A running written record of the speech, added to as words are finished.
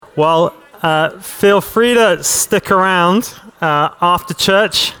Well, feel free to stick around after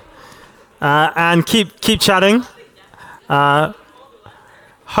church and keep chatting.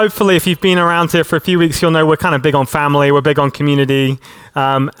 Hopefully, if you've been around here for a few weeks, you'll know we're kind of big on family, we're big on community,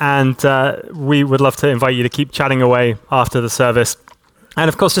 and we would love to invite you to keep chatting away after the service. And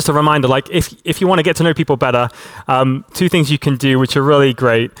of course, just a reminder, like if you want to get to know people better, two things you can do which are really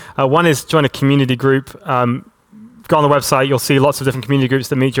great. One is join a community group. Go on the website, you'll see lots of different community groups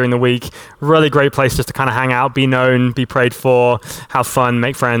that meet during the week. Really great place just to kind of hang out, be known, be prayed for, have fun,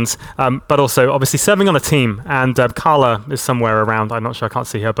 make friends. But also, obviously, serving on a team. And Carla is somewhere around. I'm not sure, I can't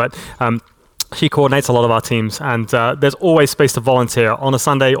see her, but she coordinates a lot of our teams. And there's always space to volunteer on a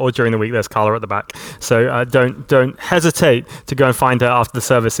Sunday or during the week. There's Carla at the back. So don't hesitate to go and find her after the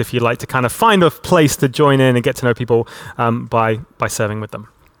service if you'd like to kind of find a place to join in and get to know people by serving with them.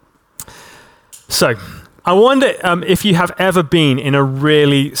 So, I wonder if you have ever been in a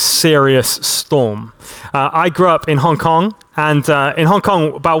really serious storm. I grew up in Hong Kong, and in Hong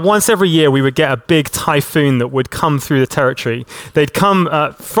Kong, about once every year, we would get a big typhoon that would come through the territory. They'd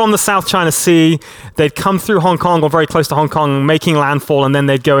come from the South China Sea, they'd come through Hong Kong or very close to Hong Kong, making landfall, and then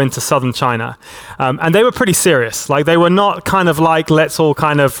they'd go into southern China. And they were pretty serious. Like, they were not kind of like, let's all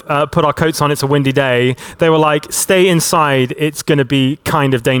kind of put our coats on, it's a windy day. They were like, stay inside, it's going to be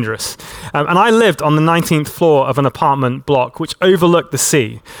kind of dangerous. And I lived on the 19th floor of an apartment block, which overlooked the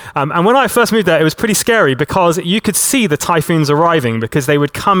sea. And when I first moved there, it was pretty scary because you could see the typhoons arriving because they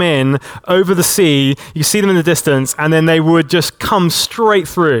would come in over the sea, you see them in the distance, and then they would just come straight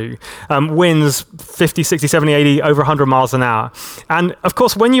through. Winds 50, 60, 70, 80, over 100 miles an hour. And of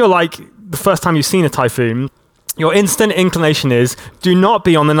course, when you're like the first time you've seen a typhoon, your instant inclination is, do not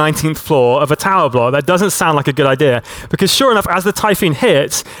be on the 19th floor of a tower block. That doesn't sound like a good idea. Because sure enough, as the typhoon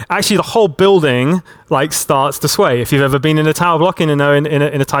hits, actually the whole building starts to sway. If you've ever been in a tower block in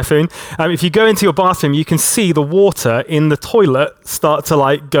a typhoon, if you go into your bathroom, you can see the water in the toilet start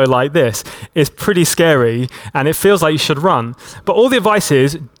to go like this. It's pretty scary, and it feels like you should run. But all the advice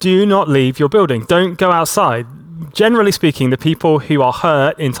is, do not leave your building. Don't go outside. Generally speaking, the people who are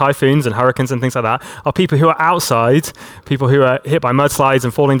hurt in typhoons and hurricanes and things like that are people who are outside, people who are hit by mudslides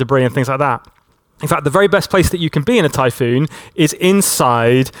and falling debris and things like that. In fact, the very best place that you can be in a typhoon is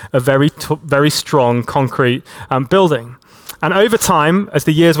inside a very strong concrete building. And over time, as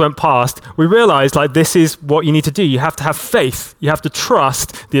the years went past, we realized this is what you need to do. You have to have faith. You have to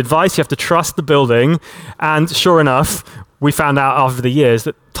trust the advice. You have to trust the building. And sure enough, we found out after the years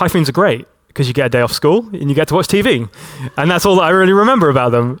that typhoons are great, because you get a day off school and you get to watch TV. And that's all that I really remember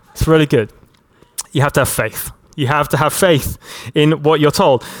about them. It's really good. You have to have faith. You have to have faith in what you're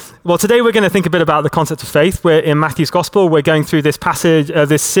told. Well, today we're going to think a bit about the concept of faith. We're in Matthew's Gospel. We're going through this passage,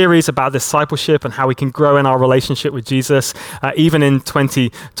 this series about discipleship and how we can grow in our relationship with Jesus, even in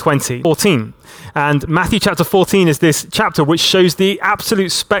 2014. And Matthew chapter 14 is this chapter which shows the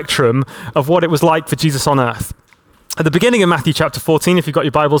absolute spectrum of what it was like for Jesus on earth. At the beginning of Matthew chapter 14, if you've got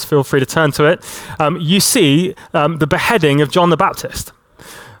your Bibles, feel free to turn to it. You see the beheading of John the Baptist,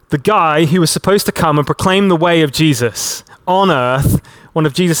 the guy who was supposed to come and proclaim the way of Jesus on earth, one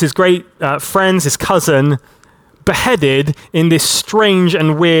of Jesus' great friends, his cousin, beheaded in this strange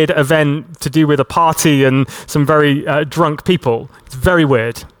and weird event to do with a party and some very drunk people. It's very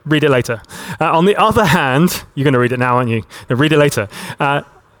weird. Read it later. On the other hand, you're going to read it now, aren't you? No, read it later.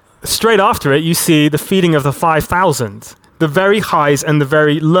 Straight after it, you see the feeding of the 5,000, the very highs and the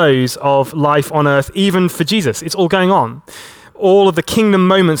very lows of life on earth, even for Jesus. It's all going on. All of the kingdom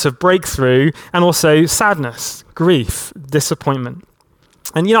moments of breakthrough and also sadness, grief, disappointment.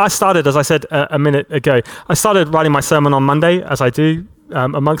 And I started, as I said a minute ago, I started writing my sermon on Monday, as I do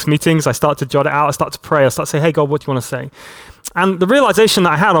amongst meetings. I start to jot it out, I start to pray, I start to say, hey God, what do you want to say? And the realization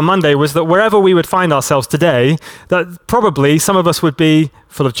that I had on Monday was that wherever we would find ourselves today, that probably some of us would be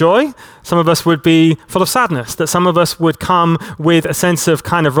full of joy, some of us would be full of sadness, that some of us would come with a sense of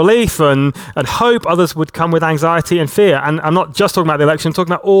kind of relief and hope, others would come with anxiety and fear. And I'm not just talking about the election, I'm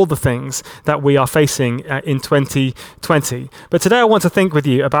talking about all the things that we are facing in 2020. But today I want to think with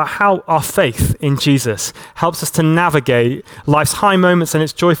you about how our faith in Jesus helps us to navigate life's high moments and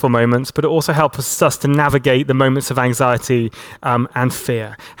its joyful moments, but it also helps us to navigate the moments of anxiety and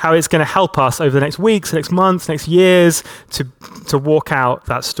fear. How it's going to help us over the next weeks, next months, next years to walk out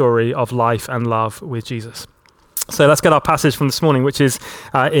that story of life and love with Jesus. So let's get our passage from this morning, which is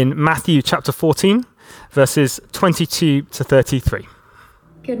in Matthew chapter 14, verses 22 to 33.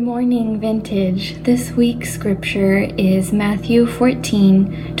 Good morning, Vintage. This week's scripture is Matthew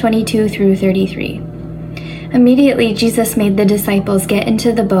 14, 22 through 33. Immediately, Jesus made the disciples get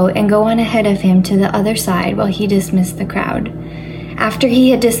into the boat and go on ahead of him to the other side while he dismissed the crowd. After he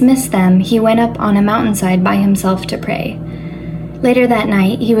had dismissed them, he went up on a mountainside by himself to pray. Later that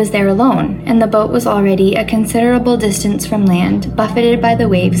night, he was there alone, and the boat was already a considerable distance from land, buffeted by the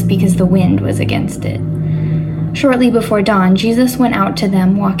waves because the wind was against it. Shortly before dawn, Jesus went out to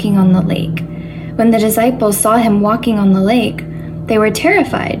them walking on the lake. When the disciples saw him walking on the lake, they were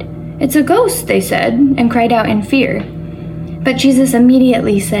terrified. "It's a ghost," they said, and cried out in fear. But Jesus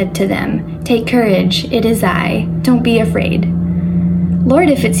immediately said to them, "Take courage, it is I. Don't be afraid." "Lord,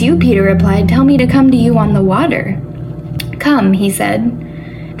 if it's you," Peter replied, "tell me to come to you on the water." "Come," he said.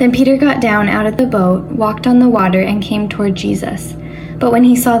 Then Peter got down out of the boat, walked on the water, and came toward Jesus. But when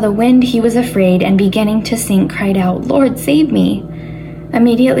he saw the wind, he was afraid, and beginning to sink, cried out, "Lord, save me."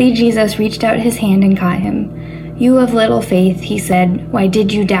 Immediately Jesus reached out his hand and caught him. "You of little faith," he said, "why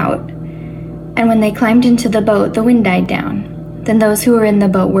did you doubt?" And when they climbed into the boat, the wind died down. Then those who were in the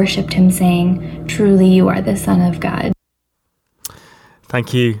boat worshipped him, saying, "Truly you are the Son of God."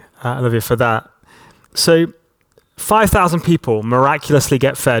 Thank you, Olivia, for that. So 5,000 people miraculously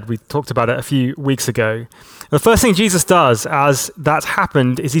get fed. We talked about it a few weeks ago. The first thing Jesus does as that's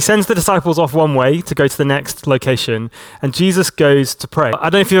happened is he sends the disciples off one way to go to the next location, and Jesus goes to pray. I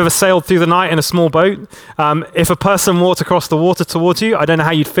don't know if you've ever sailed through the night in a small boat. If a person walked across the water towards you, I don't know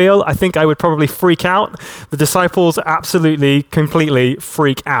how you'd feel. I think I would probably freak out. The disciples absolutely, completely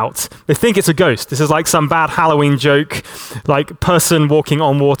freak out. They think it's a ghost. This is like some bad Halloween joke, like person walking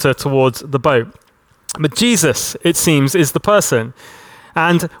on water towards the boat. But Jesus, it seems, is the person.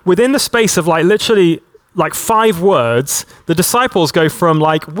 And within the space of literally 5 words, the disciples go from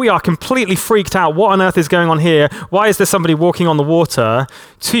we are completely freaked out, what on earth is going on here? Why is there somebody walking on the water?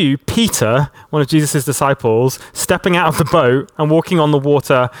 To Peter, one of Jesus' disciples, stepping out of the boat and walking on the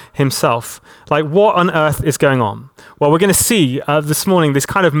water himself. What on earth is going on? Well, we're going to see this morning these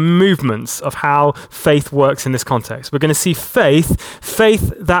kind of movements of how faith works in this context. We're going to see faith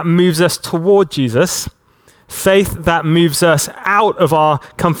that moves us toward Jesus, faith that moves us out of our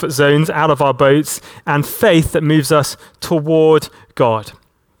comfort zones, out of our boats, and faith that moves us toward God.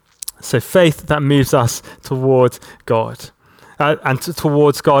 So faith that moves us toward God,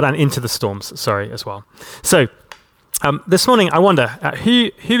 towards God and into the storms, as well. So this morning, I wonder,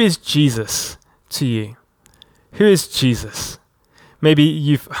 who is Jesus to you? Who is Jesus? Maybe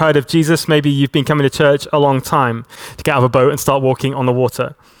you've heard of Jesus. Maybe you've been coming to church a long time to get out of a boat and start walking on the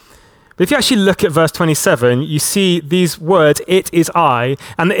water. But if you actually look at verse 27, you see these words, "It is I."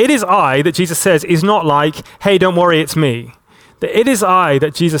 And the "it is I" that Jesus says is not like, "Hey, don't worry, it's me." The "it is I"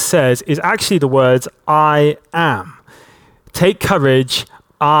 that Jesus says is actually the words, "I am." Take courage,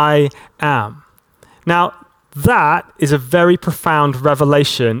 I am. Now, that is a very profound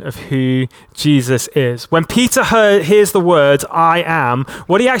revelation of who Jesus is. When Peter hears the words, "I am,"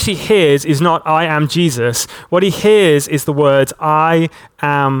 what he actually hears is not "I am Jesus." What he hears is the words, "I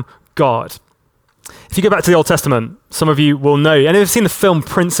am God." If you go back to the Old Testament, some of you will know, and you've seen the film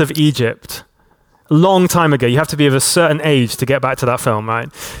Prince of Egypt. A long time ago. You have to be of a certain age to get back to that film, right?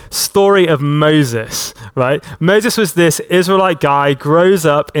 Story of Moses, right? Moses was this Israelite guy, grows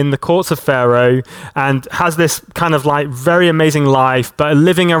up in the courts of Pharaoh and has this kind of very amazing life, but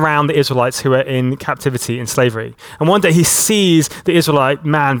living around the Israelites who are in captivity, in slavery. And one day he sees the Israelite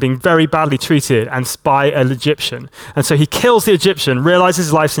man being very badly treated and by an Egyptian. And so he kills the Egyptian, realizes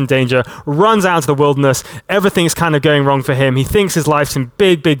his life's in danger, runs out into the wilderness. Everything's kind of going wrong for him. He thinks his life's in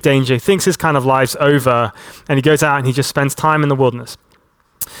big, big danger. He thinks his kind of life's over, and he goes out and he just spends time in the wilderness.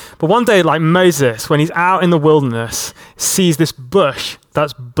 But one day, like Moses, when he's out in the wilderness, sees this bush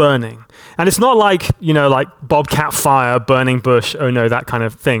that's burning. And it's not like bobcat fire, burning bush, oh no, that kind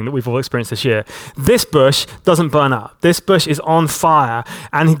of thing that we've all experienced this year. This bush doesn't burn up. This bush is on fire.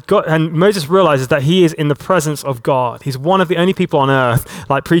 And Moses realizes that he is in the presence of God. He's one of the only people on earth,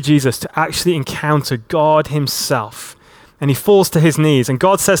 pre-Jesus, to actually encounter God himself. And he falls to his knees. And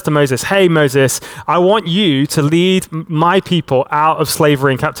God says to Moses, "Hey, Moses, I want you to lead my people out of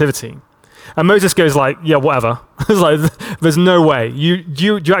slavery and captivity." And Moses goes "Yeah, whatever." There's no way.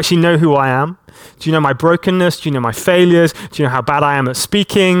 Do you actually know who I am? Do you know my brokenness? Do you know my failures? Do you know how bad I am at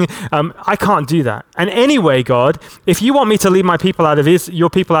speaking? I can't do that. And anyway, God, if you want me to lead my people your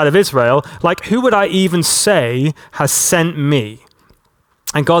people out of Israel, who would I even say has sent me?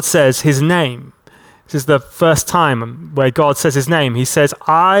 And God says his name. This is the first time where God says his name. He says,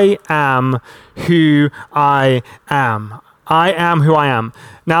 "I am who I am." I am who I am.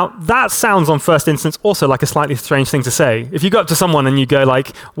 Now, that sounds on first instance also like a slightly strange thing to say. If you go up to someone and you go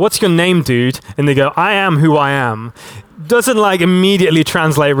 "What's your name, dude?" And they go, "I am who I am," doesn't immediately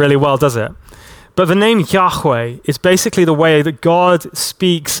translate really well, does it? But the name Yahweh is basically the way that God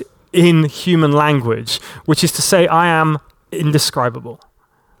speaks in human language, which is to say, "I am indescribable.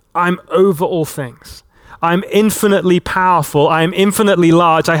 I'm over all things. I'm infinitely powerful. I am infinitely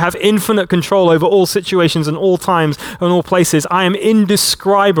large. I have infinite control over all situations and all times and all places. I am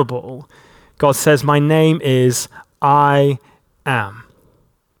indescribable. God says, my name is I am.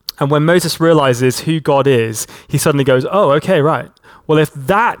 And when Moses realizes who God is, he suddenly goes, oh, okay, right. Well, if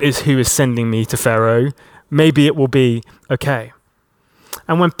that is who is sending me to Pharaoh, maybe it will be okay.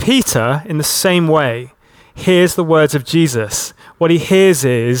 And when Peter, in the same way, hears the words of Jesus, what he hears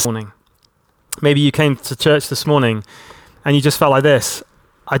is, maybe you came to church this morning and you just felt like this,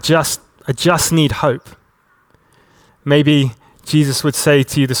 I just need hope. Maybe Jesus would say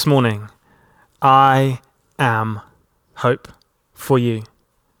to you this morning, I am hope for you.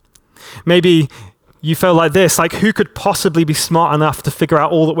 Maybe you felt like this, like who could possibly be smart enough to figure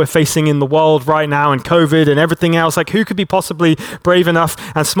out all that we're facing in the world right now and COVID and everything else? Like who could be possibly brave enough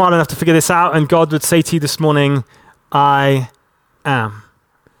and smart enough to figure this out? And God would say to you this morning, I am.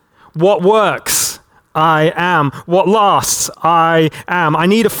 What works? I am. What lasts? I am. I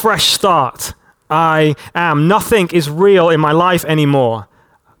need a fresh start. I am. Nothing is real in my life anymore.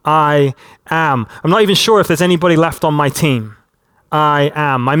 I am. I'm not even sure if there's anybody left on my team. I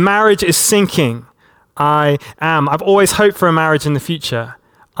am. My marriage is sinking. I am. I've always hoped for a marriage in the future.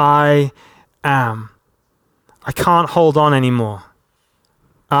 I am. I can't hold on anymore.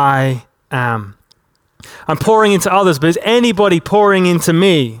 I am. I'm pouring into others, but is anybody pouring into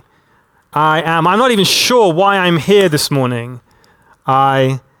me? I am. I'm not even sure why I'm here this morning.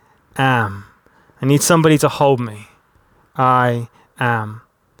 I am. I need somebody to hold me. I am.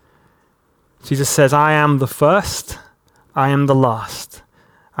 Jesus says, I am the first, I am the last.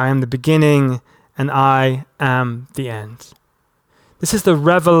 I am the beginning, and I am the end. This is the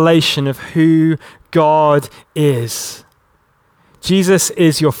revelation of who God is. Jesus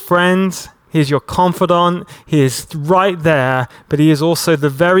is your friend. He is your confidant. He is right there, but he is also the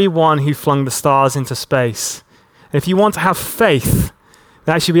very one who flung the stars into space. And if you want to have faith,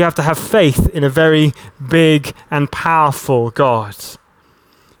 then actually we have to have faith in a very big and powerful God.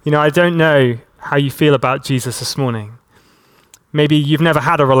 You know, I don't know how you feel about Jesus this morning. Maybe you've never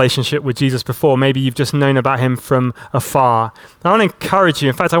had a relationship with Jesus before. Maybe you've just known about him from afar. I want to encourage you.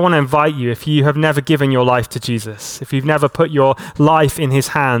 In fact, I want to invite you, if you have never given your life to Jesus, if you've never put your life in his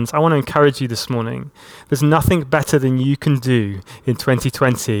hands, I want to encourage you this morning. There's nothing better than you can do in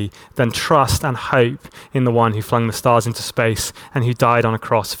 2020 than trust and hope in the one who flung the stars into space and who died on a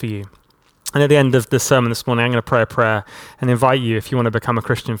cross for you. And at the end of the sermon this morning, I'm going to pray a prayer and invite you, if you want to become a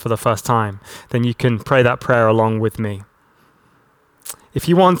Christian for the first time, then you can pray that prayer along with me. If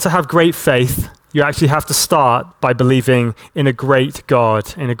you want to have great faith, you actually have to start by believing in a great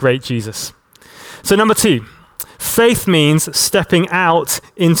God, in a great Jesus. So number 2, faith means stepping out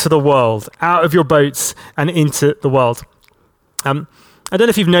into the world, out of your boats and into the world. I don't know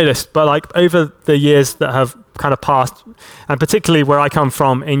if you've noticed, but like over the years that have kind of passed, and particularly where I come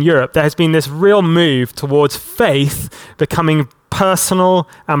from in Europe, there has been this real move towards faith becoming personal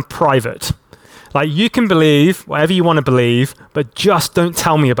and private. Like, you can believe whatever you want to believe, but just don't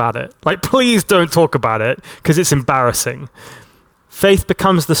tell me about it. Like, please don't talk about it, because it's embarrassing. Faith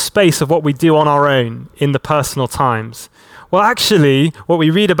becomes the space of what we do on our own in the personal times. Well, actually, what we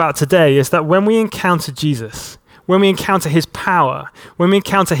read about today is that when we encounter Jesus, when we encounter his power, when we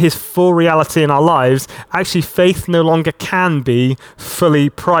encounter his full reality in our lives, actually faith no longer can be fully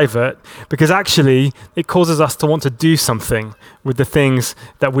private, because actually it causes us to want to do something with the things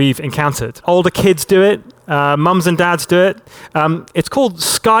that we've encountered. Older kids do it, mums and dads do it. It's called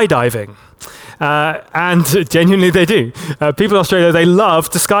skydiving, and genuinely they do. People in Australia, they love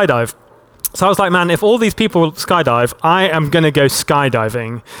to skydive. So I was like, man, if all these people skydive, I am going to go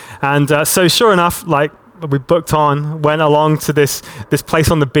skydiving. And so sure enough, like, we booked on, went along to this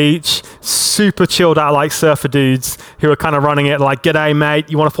place on the beach, super chilled out, like surfer dudes who are kind of running it like, g'day, mate,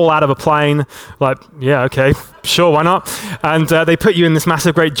 you want to fall out of a plane? Like, yeah, okay, sure, why not? And they put you in this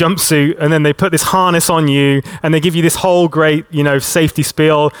massive, great jumpsuit, and then they put this harness on you, and they give you this whole great, safety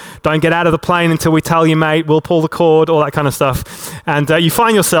spiel. Don't get out of the plane until we tell you, mate, we'll pull the cord, all that kind of stuff. And you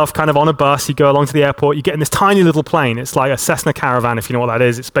find yourself kind of on a bus, you go along to the airport, you get in this tiny little plane. It's like a Cessna Caravan, if you know what that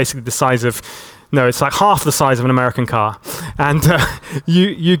is. It's basically the size of, no, it's like half the size of an American car. And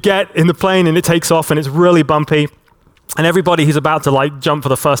you get in the plane and it takes off and it's really bumpy. And everybody who's about to like jump for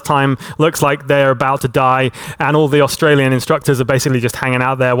the first time looks like they're about to die. And all the Australian instructors are basically just hanging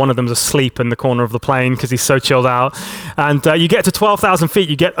out there. One of them's asleep in the corner of the plane because he's so chilled out. And you get to 12,000 feet,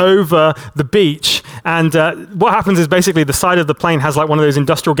 you get over the beach. And what happens is basically the side of the plane has like one of those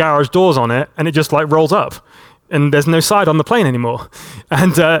industrial garage doors on it, and it just like rolls up. and there's no side on the plane anymore.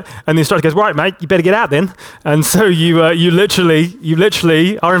 And the instructor goes, right, mate, you better get out then. And so you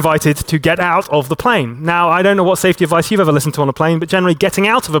literally are invited to get out of the plane. Now, I don't know what safety advice you've ever listened to on a plane, but generally getting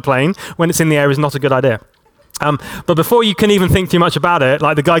out of a plane when it's in the air is not a good idea. But before you can even think too much about it,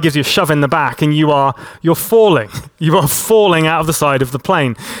 like the guy gives you a shove in the back and you're falling. You are falling out of the side of the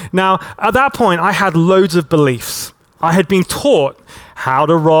plane. Now, at that point, I had loads of beliefs. I had been taught how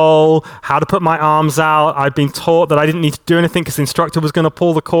to roll, how to put my arms out. I'd been taught that I didn't need to do anything because the instructor was going to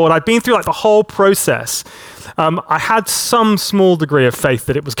pull the cord. I'd been through like the whole process. I had some small degree of faith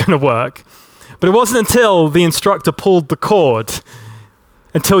that it was going to work. But it wasn't until the instructor pulled the cord,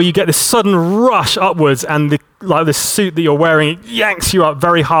 until you get this sudden rush upwards and this suit that you're wearing, it yanks you up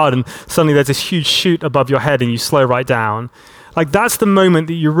very hard and suddenly there's this huge chute above your head and you slow right down. Like that's the moment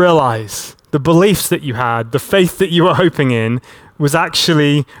that you realize the beliefs that you had, the faith that you were hoping in was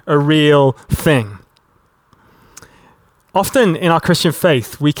actually a real thing. Often in our Christian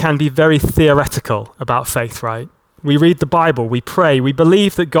faith, we can be very theoretical about faith, right? We read the Bible, we pray, we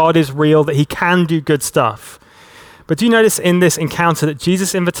believe that God is real, that he can do good stuff. But do you notice in this encounter that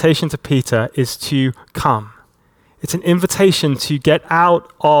Jesus' invitation to Peter is to come? It's an invitation to get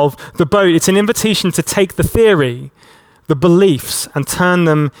out of the boat. It's an invitation to take the theory, the beliefs, and turn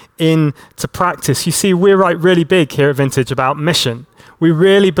them into practice. You see, we're really big here at Vintage about mission. We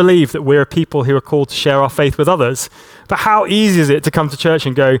really believe that we're people who are called to share our faith with others. But how easy is it to come to church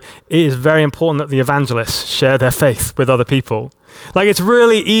and go, it is very important that the evangelists share their faith with other people? Like, it's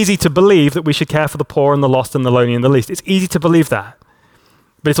really easy to believe that we should care for the poor and the lost and the lonely and the least. It's easy to believe that.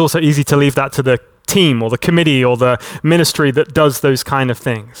 But it's also easy to leave that to the team or the committee or the ministry that does those kind of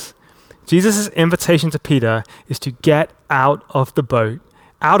things. Jesus' invitation to Peter is to get out of the boat,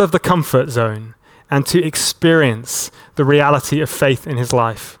 out of the comfort zone, and to experience the reality of faith in his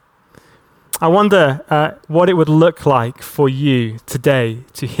life. I wonder what it would look like for you today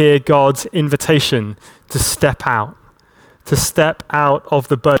to hear God's invitation to step out of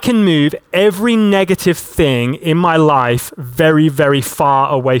the boat. I can move every negative thing in my life very, very far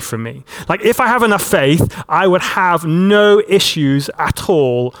away from me. Like if I have enough faith, I would have no issues at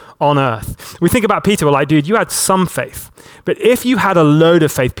all on earth. We think about Peter, we're like, dude, you had some faith. But if you had a load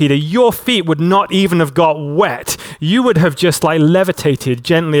of faith, Peter, your feet would not even have got wet. You would have just like levitated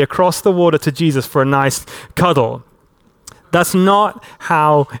gently across the water to Jesus for a nice cuddle. That's not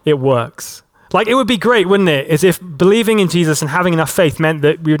how it works. Like, it would be great, wouldn't it, as if believing in Jesus and having enough faith meant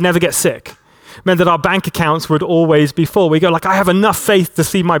that we would never get sick, meant that our bank accounts would always be full. We go, like, I have enough faith to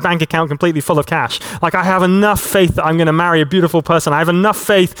see my bank account completely full of cash. Like, I have enough faith that I'm going to marry a beautiful person. I have enough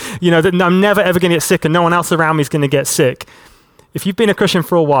faith, that I'm never, ever going to get sick and no one else around me is going to get sick. If you've been a Christian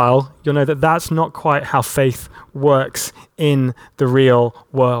for a while, you'll know that that's not quite how faith works in the real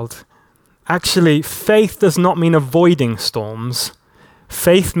world. Actually, faith does not mean avoiding storms.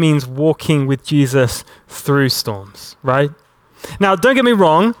 Faith means walking with Jesus through storms, right? Now, don't get me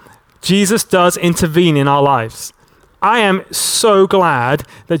wrong, Jesus does intervene in our lives. I am so glad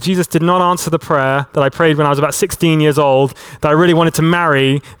that Jesus did not answer the prayer that I prayed when I was about 16 years old, that I really wanted to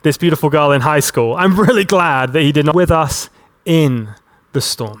marry this beautiful girl in high school. I'm really glad that he did not with us in the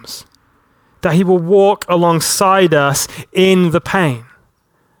storms, that he will walk alongside us in the pain,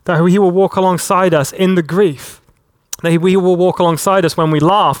 that he will walk alongside us in the grief, that he will walk alongside us when we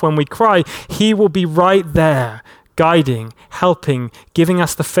laugh, when we cry. He will be right there, guiding, helping, giving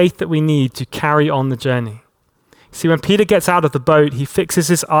us the faith that we need to carry on the journey. See, when Peter gets out of the boat, he fixes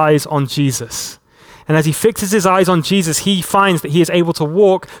his eyes on Jesus. And as he fixes his eyes on Jesus, he finds that he is able to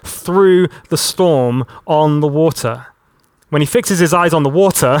walk through the storm on the water. When he fixes his eyes on the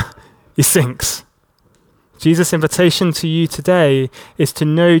water, he sinks. Jesus' invitation to you today is to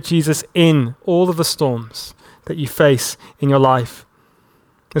know Jesus in all of the storms that you face in your life.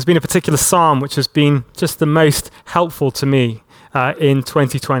 There's been a particular psalm which has been just the most helpful to me in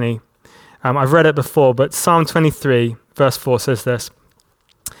 2020. I've read it before, but Psalm 23, verse 4 says this: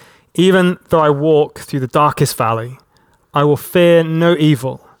 "Even though I walk through the darkest valley, I will fear no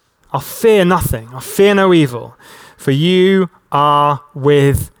evil. I'll fear nothing. I'll fear no evil, for you are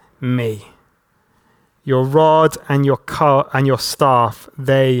with me. Your rod and your staff,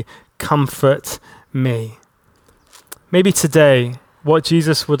 they comfort me." Maybe today, what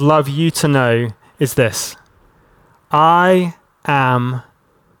Jesus would love you to know is this: I am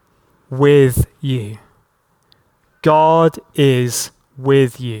with you. God is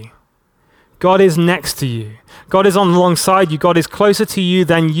with you. God is next to you. God is alongside you. God is closer to you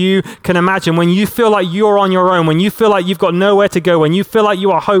than you can imagine. When you feel like you're on your own, when you feel like you've got nowhere to go, when you feel like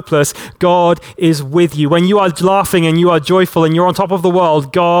you are hopeless, God is with you. When you are laughing and you are joyful and you're on top of the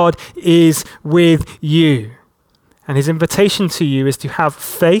world, God is with you. And his invitation to you is to have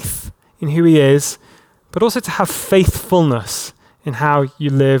faith in who he is, but also to have faithfulness in how you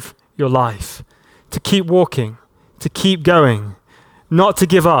live your life. To keep walking, to keep going, not to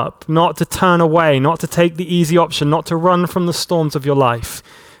give up, not to turn away, not to take the easy option, not to run from the storms of your life,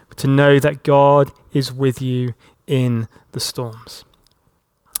 but to know that God is with you in the storms.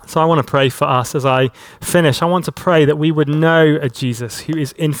 So I want to pray for us as I finish. I want to pray that we would know a Jesus who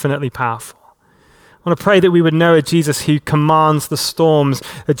is infinitely powerful. I want to pray that we would know a Jesus who commands the storms,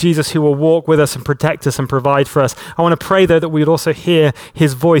 a Jesus who will walk with us and protect us and provide for us. I want to pray, though, that we would also hear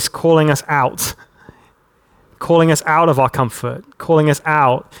his voice calling us out of our comfort, calling us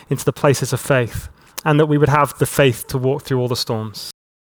out into the places of faith, and that we would have the faith to walk through all the storms.